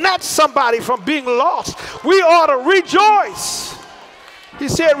or snatch somebody from being lost. We ought to rejoice. He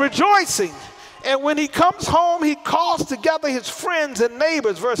said rejoicing. And when he comes home, he calls together his friends and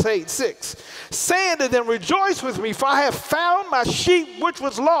neighbors, verse 6, saying to them, rejoice with me, for I have found my sheep which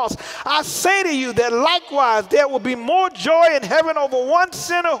was lost. I say to you that likewise there will be more joy in heaven over one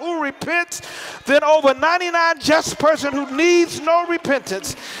sinner who repents than over 99 just person who needs no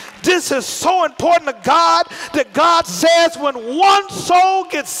repentance. This is so important to God that God says when one soul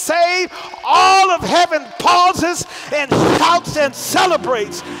gets saved, all of heaven pauses and shouts and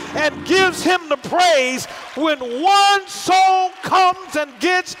celebrates and gives him the praise when one soul comes and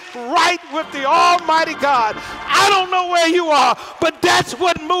gets right with the Almighty God. I don't know where you are, but that's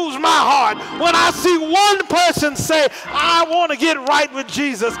what moves my heart. When I see one person say, I want to get right with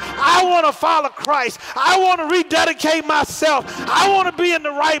Jesus. I want to follow Christ. I want to rededicate myself. I want to be in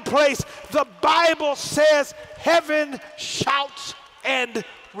the right place. The Bible says heaven shouts and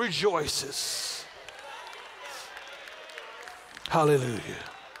rejoices. Hallelujah.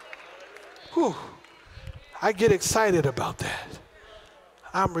 Whew. I get excited about that.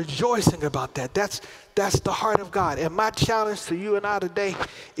 I'm rejoicing about that. That's the heart of God. And my challenge to you and I today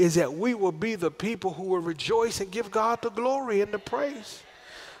is that we will be the people who will rejoice and give God the glory and the praise.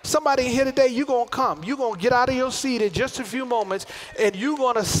 Somebody in here today, you're going to come. You're going to get out of your seat in just a few moments, and you're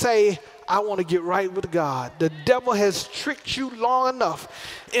going to say, I want to get right with God. The devil has tricked you long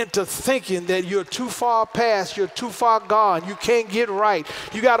enough into thinking that you're too far past, you're too far gone, you can't get right.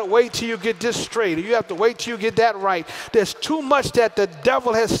 You got to wait till you get this straight, or you have to wait till you get that right. There's too much that the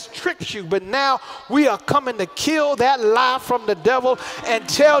devil has tricked you, but now we are coming to kill that lie from the devil and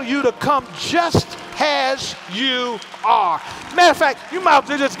tell you to come just as you are. Matter of fact, you might as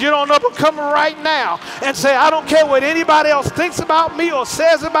well just get on up and come right now and say, I don't care what anybody else thinks about me or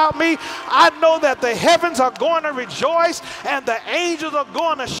says about me. I know that the heavens are going to rejoice and the angels are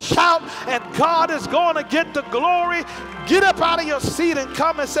going to shout and God is going to get the glory. Get up out of your seat and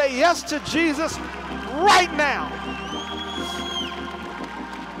come and say yes to Jesus right now.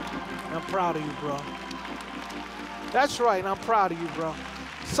 I'm proud of you, bro. That's right. I'm proud of you, bro.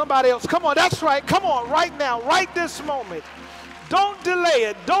 Somebody else, come on, that's right. Come on, right now, right this moment. Don't delay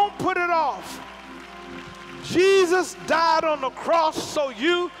it. Don't put it off. Jesus died on the cross so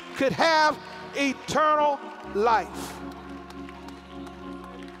you could have eternal life.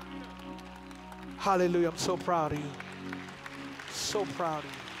 Hallelujah. I'm so proud of you. So proud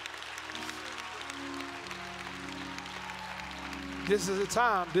of you. This is the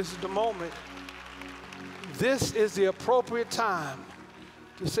time. This is the moment. This is the appropriate time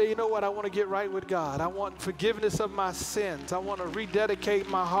to say, you know what, I want to get right with God. I want forgiveness of my sins. I want to rededicate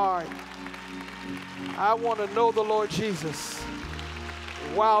my heart. I want to know the Lord Jesus.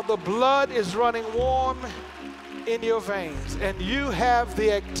 While the blood is running warm in your veins and you have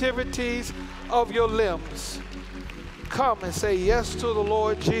the activities of your limbs, come and say yes to the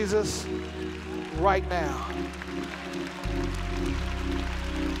Lord Jesus right now.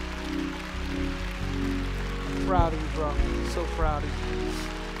 I'm proud of you, bro. So proud of you.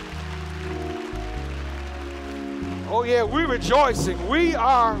 Oh yeah, we're rejoicing. We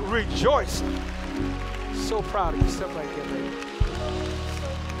are rejoicing. So proud of you. Step right there, baby.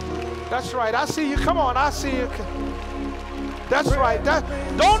 That's right. I see you. Come on. I see you. That's right.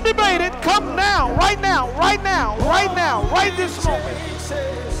 Don't debate it. Come now. Right now. Right now. Right now. Right this moment.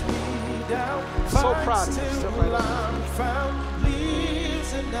 So proud of you. Step right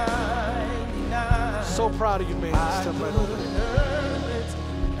there. So proud of you, man. Step right over there.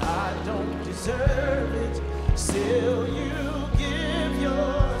 I don't deserve it. Still you give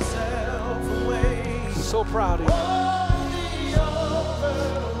yourself away. So proud of you.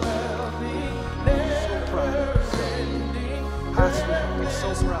 So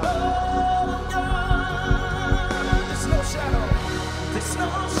proud. There's no shadow. There's no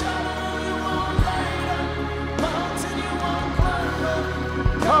shadow you won't light up. Mountain you won't climb up.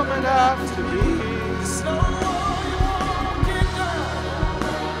 Coming after me. There's no wall you won't kick down.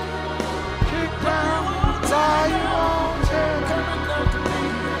 Kick down. Lie you won't tear. Coming after me.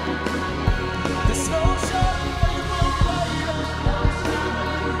 There's no shadow you won't light up.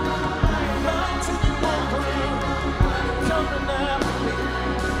 Mountain you won't climb. Coming after me.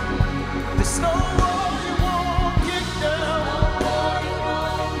 There's no wall you won't kick down.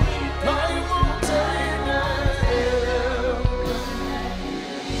 No, you won't tear down.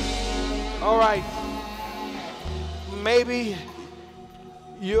 All right. Maybe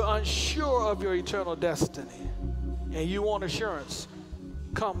you're unsure of your eternal destiny and you want assurance.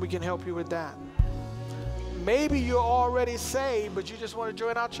 Come, we can help you with that. Maybe you're already saved, but you just want to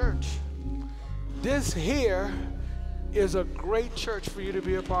join our church. This here is a great church for you to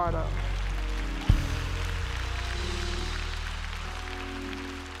be a part of.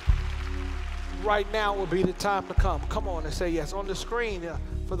 Right now will be the time to come. Come on and say yes. On the screen,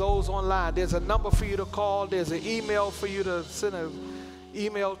 for those online, there's a number for you to call. There's an email for you to send an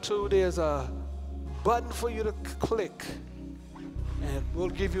email to. There's a button for you to click. And we'll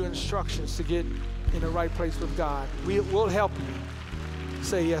give you instructions to get in the right place with God. We'll help you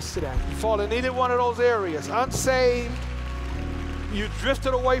say yes to that. You fall in either one of those areas. Unsaved, you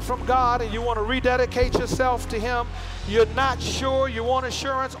drifted away from God and you want to rededicate yourself to Him. You're not sure, you want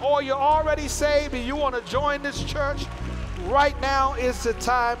assurance, or you're already saved and you want to join this church. Right now is the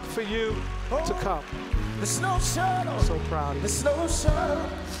time for you to come. There's no shadow. I'm so proud of you. There's no shadow.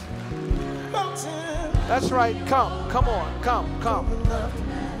 Mountain. That's right. Come on. Come.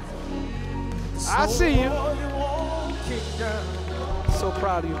 I see you. So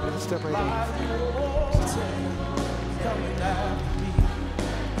proud of you, man. Step right there.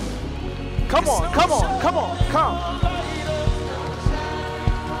 Come on.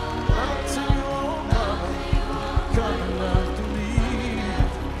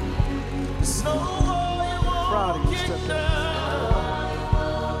 Proud of you. Step right.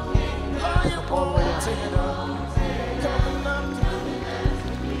 All the way down.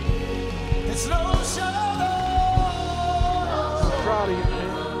 There's no shadow. I'm proud of you, man.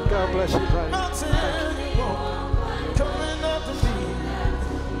 God bless you, brother. Coming after me.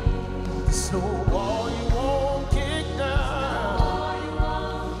 There's no wall you won't kick down.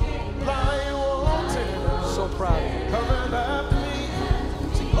 Lie you won't tear down. So proud of you. Coming after me.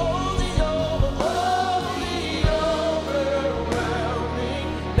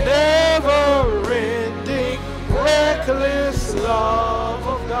 Never-ending, reckless love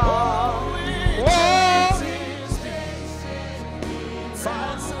of God.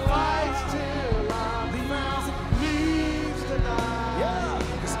 Fights till I leaves the night. Yeah,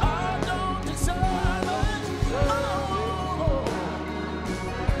 'cause I don't deserve it. Oh,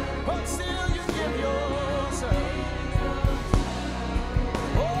 but still you give yourself.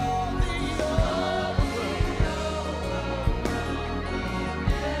 All the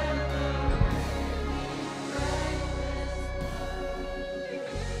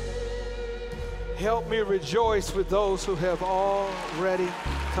Help me rejoice with those who have already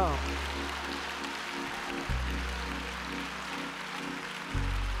come.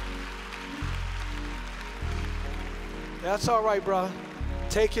 That's all right, brother.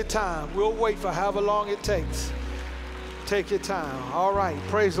 Take your time. We'll wait for however long it takes. Take your time. All right.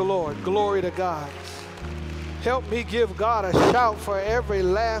 Praise the Lord. Glory to God. Help me give God a shout for every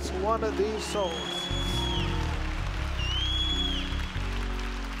last one of these souls.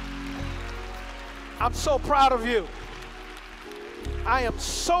 I'm so proud of you. I am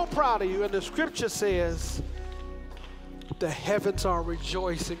so proud of you. And the scripture says, The heavens are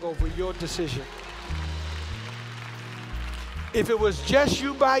rejoicing over your decision. If it was just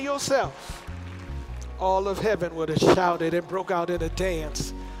you by yourself, all of heaven would have shouted and broke out in a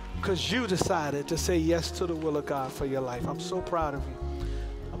dance because you decided to say yes to the will of God for your life. I'm so proud of you.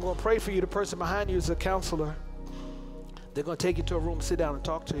 I'm going to pray for you. The person behind you is a counselor. They're going to take you to a room, sit down and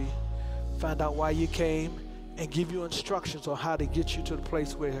talk to you, find out why you came, and give you instructions on how to get you to the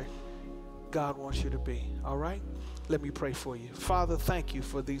place where God wants you to be. All right? Let me pray for you. Father, thank you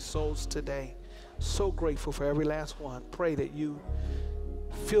for these souls today. So grateful for every last one. Pray that you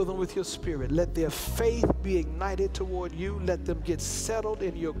fill them with your spirit. Let their faith be ignited toward you. Let them get settled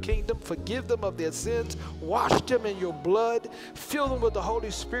in your kingdom. Forgive them of their sins. Wash them in your blood. Fill them with the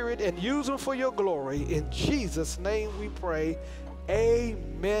Holy Spirit and use them for your glory. In Jesus' name we pray.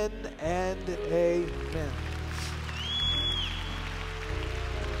 Amen and amen.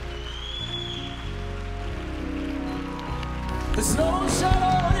 There's no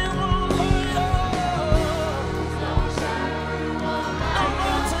shadow you won't light up. No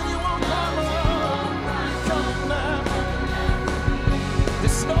mountain you won't climb up. Come now.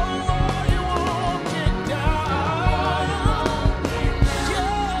 There's no wall you won't kick down.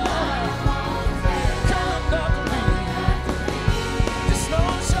 Yeah. Come after me. There's no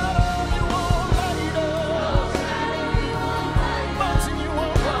shadow you won't light up. Mountain you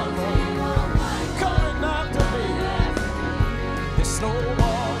won't climb up. Coming after me. There's no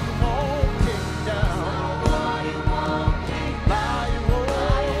wall you won't kick down. Lie you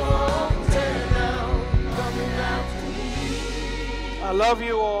won't tear down. Coming after me. I love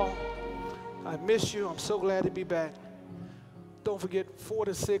you all. I miss you. I'm so glad to be back. Don't forget, 4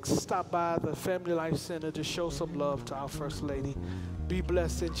 to 6, stop by the Family Life Center to show some love to our First Lady. Be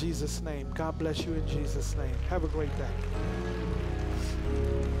blessed in Jesus' name. God bless you in Jesus' name. Have a great day.